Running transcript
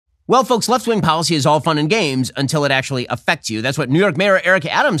Well, folks, left-wing policy is all fun and games until it actually affects you. That's what New York Mayor Eric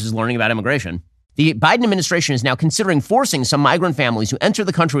Adams is learning about immigration. The Biden administration is now considering forcing some migrant families who enter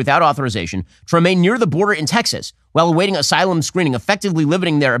the country without authorization to remain near the border in Texas while awaiting asylum screening, effectively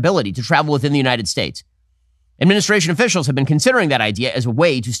limiting their ability to travel within the United States. Administration officials have been considering that idea as a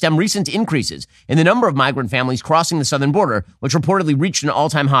way to stem recent increases in the number of migrant families crossing the southern border, which reportedly reached an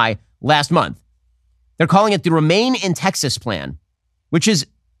all-time high last month. They're calling it the Remain in Texas plan, which is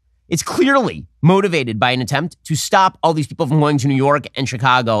it's clearly motivated by an attempt to stop all these people from going to New York and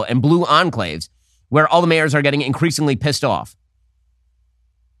Chicago and blue enclaves where all the mayors are getting increasingly pissed off.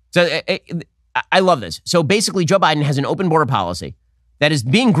 So I love this. So basically, Joe Biden has an open border policy that is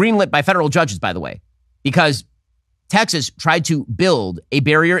being greenlit by federal judges, by the way, because Texas tried to build a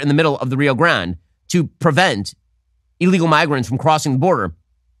barrier in the middle of the Rio Grande to prevent illegal migrants from crossing the border.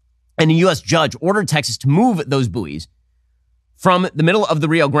 And a U.S. judge ordered Texas to move those buoys from the middle of the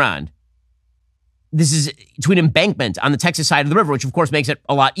Rio Grande. This is to an embankment on the Texas side of the river, which of course makes it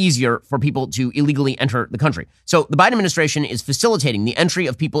a lot easier for people to illegally enter the country. So the Biden administration is facilitating the entry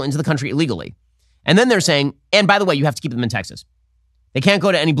of people into the country illegally. And then they're saying, and by the way, you have to keep them in Texas. They can't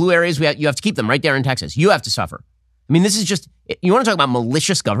go to any blue areas. You have to keep them right there in Texas. You have to suffer. I mean, this is just, you want to talk about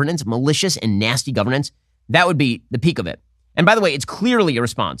malicious governance, malicious and nasty governance? That would be the peak of it. And by the way, it's clearly a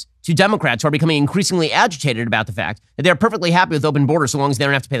response to Democrats who are becoming increasingly agitated about the fact that they're perfectly happy with open borders so long as they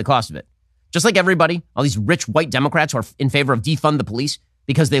don't have to pay the cost of it. Just like everybody, all these rich white Democrats who are in favor of defund the police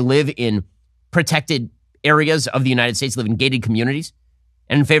because they live in protected areas of the United States, live in gated communities,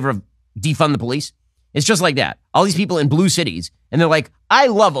 and in favor of defund the police. It's just like that. All these people in blue cities, and they're like, I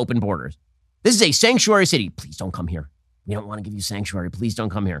love open borders. This is a sanctuary city. Please don't come here. We don't want to give you sanctuary. Please don't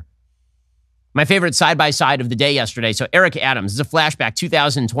come here. My favorite side-by-side of the day yesterday. So Eric Adams, this is a flashback,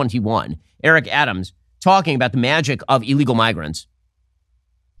 2021. Eric Adams talking about the magic of illegal migrants.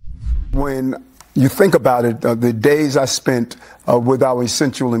 When you think about it, the days I spent with our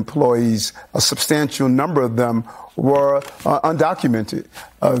essential employees, a substantial number of them were undocumented.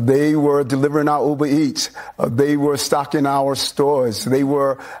 They were delivering our Uber Eats. They were stocking our stores. They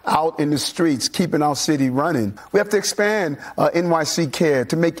were out in the streets, keeping our city running. We have to expand NYC care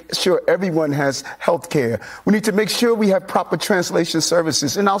to make sure everyone has health care. We need to make sure we have proper translation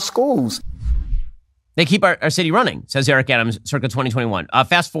services in our schools. They keep our city running, says Eric Adams, circa 2021.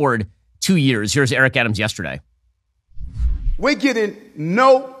 Fast forward 2 years. Here's Eric Adams yesterday. We're getting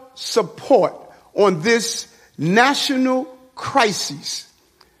no support on this national crisis,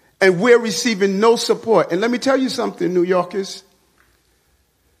 and we're receiving no support. And let me tell you something, New Yorkers.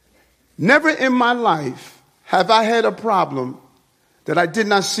 Never in my life have I had a problem that I did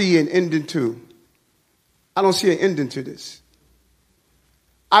not see an ending to. I don't see an ending to this.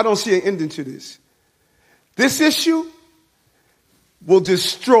 I don't see an ending to this. This issue will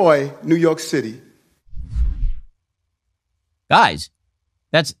destroy New York City. Guys,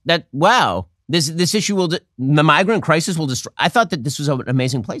 wow. This issue the migrant crisis will destroy. I thought that this was an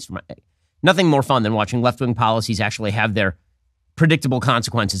amazing place for nothing more fun than watching left-wing policies actually have their predictable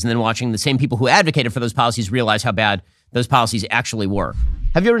consequences and then watching the same people who advocated for those policies realize how bad those policies actually were.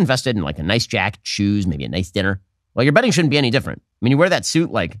 Have you ever invested in like a nice jacket, shoes, maybe a nice dinner? Well, your betting shouldn't be any different. I mean, you wear that suit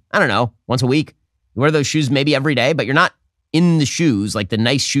like, I don't know, once a week. You wear those shoes maybe every day, but you're not in the shoes, like the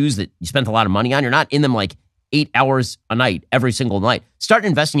nice shoes that you spent a lot of money on. You're not in them like 8 hours a night, every single night. Start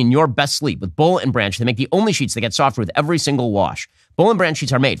investing in your best sleep with Boll & Branch. They make the only sheets that get softer with every single wash. Boll & Branch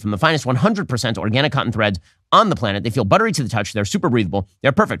sheets are made from the finest 100% organic cotton threads on the planet. They feel buttery to the touch. They're super breathable.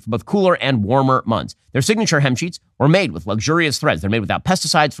 They're perfect for both cooler and warmer months. Their signature hem sheets were made with luxurious threads. They're made without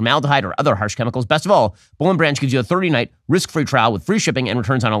pesticides, formaldehyde, or other harsh chemicals. Best of all, Boll & Branch gives you a 30-night risk-free trial with free shipping and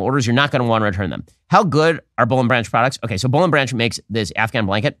returns on all orders. You're not going to want to return them. How good are Boll & Branch products? Okay, so Boll & Branch makes this Afghan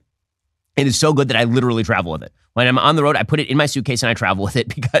blanket. It is so good that I literally travel with it. When I'm on the road, I put it in my suitcase and I travel with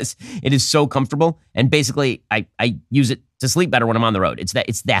it because it is so comfortable. And basically, I use it to sleep better when I'm on the road. It's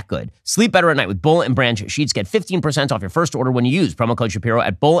that good. Sleep better at night with Boll & Branch sheets. Get 15% off your first order when you use promo code Shapiro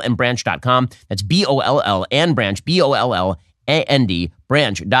at bollandbranch.com. That's BOLL and branch, BOLLAND,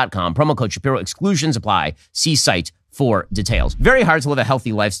 branch.com. Promo code Shapiro. Exclusions apply. See site for details. Very hard to live a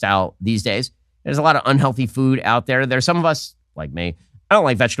healthy lifestyle these days. There's a lot of unhealthy food out there. There's some of us, like me, I don't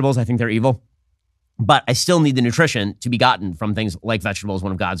like vegetables. I think they're evil. But I still need the nutrition to be gotten from things like vegetables,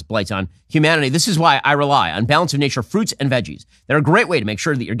 one of God's blights on humanity. This is why I rely on Balance of Nature fruits and veggies. They're a great way to make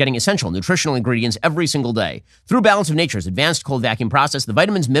sure that you're getting essential nutritional ingredients every single day. Through Balance of Nature's advanced cold vacuum process, the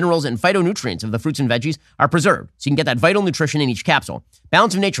vitamins, minerals, and phytonutrients of the fruits and veggies are preserved, so you can get that vital nutrition in each capsule.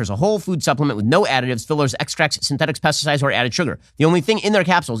 Balance of Nature is a whole food supplement with no additives, fillers, extracts, synthetics, pesticides, or added sugar. The only thing in their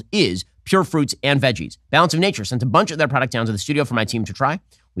capsules is pure fruits and veggies. Balance of Nature sent a bunch of their product down to the studio for my team to try.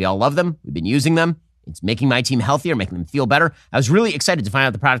 We all love them. We've been using them. It's making my team healthier, making them feel better. I was really excited to find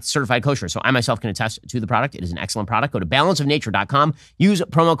out the product is certified kosher, so I myself can attest to the product. It is an excellent product. Go to balanceofnature.com. Use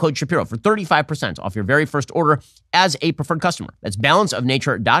promo code Shapiro for 35% off your very first order as a preferred customer. That's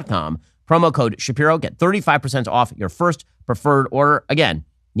balanceofnature.com. Promo code Shapiro. Get 35% off your first preferred order. Again,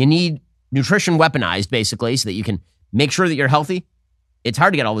 you need nutrition weaponized, basically, so that you can make sure that you're healthy. It's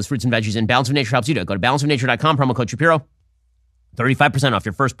hard to get all those fruits and veggies in. Balance of Nature helps you do it. Go to balanceofnature.com, promo code Shapiro. 35% off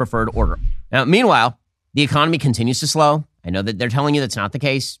your first preferred order. Now, meanwhile, the economy continues to slow. I know that they're telling you that's not the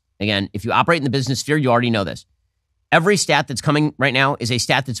case. Again, if you operate in the business sphere, you already know this. Every stat that's coming right now is a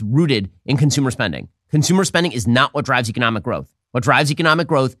stat that's rooted in consumer spending. Consumer spending is not what drives economic growth. What drives economic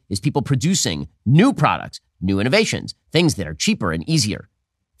growth is people producing new products, new innovations, things that are cheaper and easier,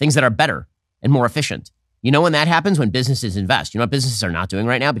 things that are better and more efficient. You know when that happens? When businesses invest. You know what businesses are not doing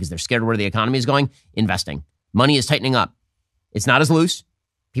right now because they're scared of where the economy is going? Investing. Money is tightening up. It's not as loose.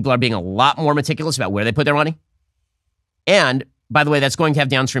 People are being a lot more meticulous about where they put their money. And, by the way, that's going to have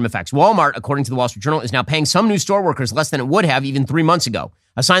downstream effects. Walmart, according to the Wall Street Journal, is now paying some new store workers less than it would have even 3 months ago,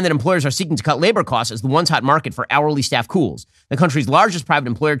 a sign that employers are seeking to cut labor costs as the once hot market for hourly staff cools. The country's largest private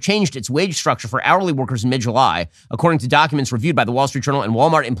employer changed its wage structure for hourly workers in mid-July, according to documents reviewed by the Wall Street Journal and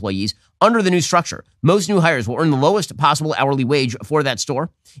Walmart employees. Under the new structure, most new hires will earn the lowest possible hourly wage for that store.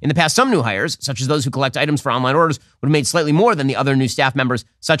 In the past, some new hires, such as those who collect items for online orders, would have made slightly more than the other new staff members,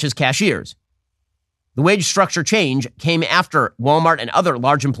 such as cashiers. The wage structure change came after Walmart and other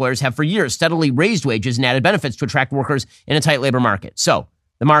large employers have for years steadily raised wages and added benefits to attract workers in a tight labor market. So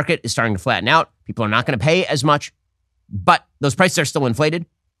the market is starting to flatten out. People are not going to pay as much, but those prices are still inflated,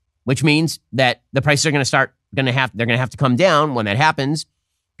 which means that the prices are they're going to have to come down. When that happens,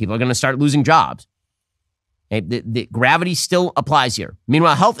 people are going to start losing jobs. The gravity still applies here.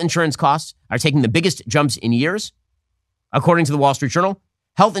 Meanwhile, health insurance costs are taking the biggest jumps in years. According to the Wall Street Journal,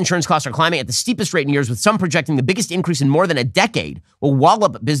 health insurance costs are climbing at the steepest rate in years, with some projecting the biggest increase in more than a decade will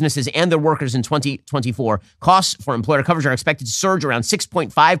wallop businesses and their workers in 2024. Costs for employer coverage are expected to surge around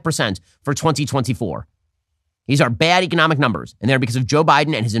 6.5% for 2024. These are bad economic numbers, and they're because of Joe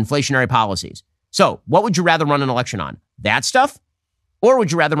Biden and his inflationary policies. So what would you rather run an election on? That stuff? Or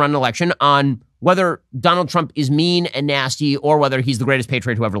would you rather run an election on whether Donald Trump is mean and nasty or whether he's the greatest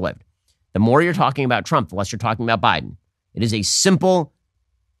patriot who ever lived? The more you're talking about Trump, the less you're talking about Biden. It is a simple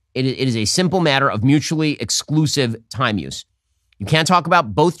matter of mutually exclusive time use. You can't talk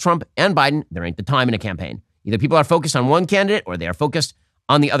about both Trump and Biden. There ain't the time in a campaign. Either people are focused on one candidate or they are focused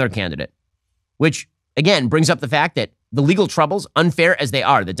on the other candidate, which, again, brings up the fact that the legal troubles, unfair as they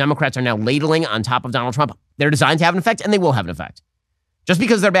are, the Democrats are now ladling on top of Donald Trump. They're designed to have an effect, and they will have an effect. Just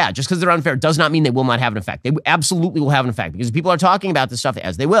because they're bad, just because they're unfair, does not mean they will not have an effect. They absolutely will have an effect, because if people are talking about this stuff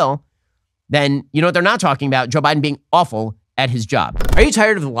as they will, then you know what they're not talking about? Joe Biden being awful at his job. Are you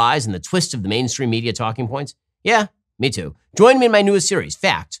tired of the lies and the twists of the mainstream media talking points? Yeah, me too. Join me in my newest series,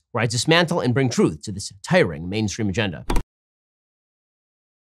 Fact, where I dismantle and bring truth to this tiring mainstream agenda.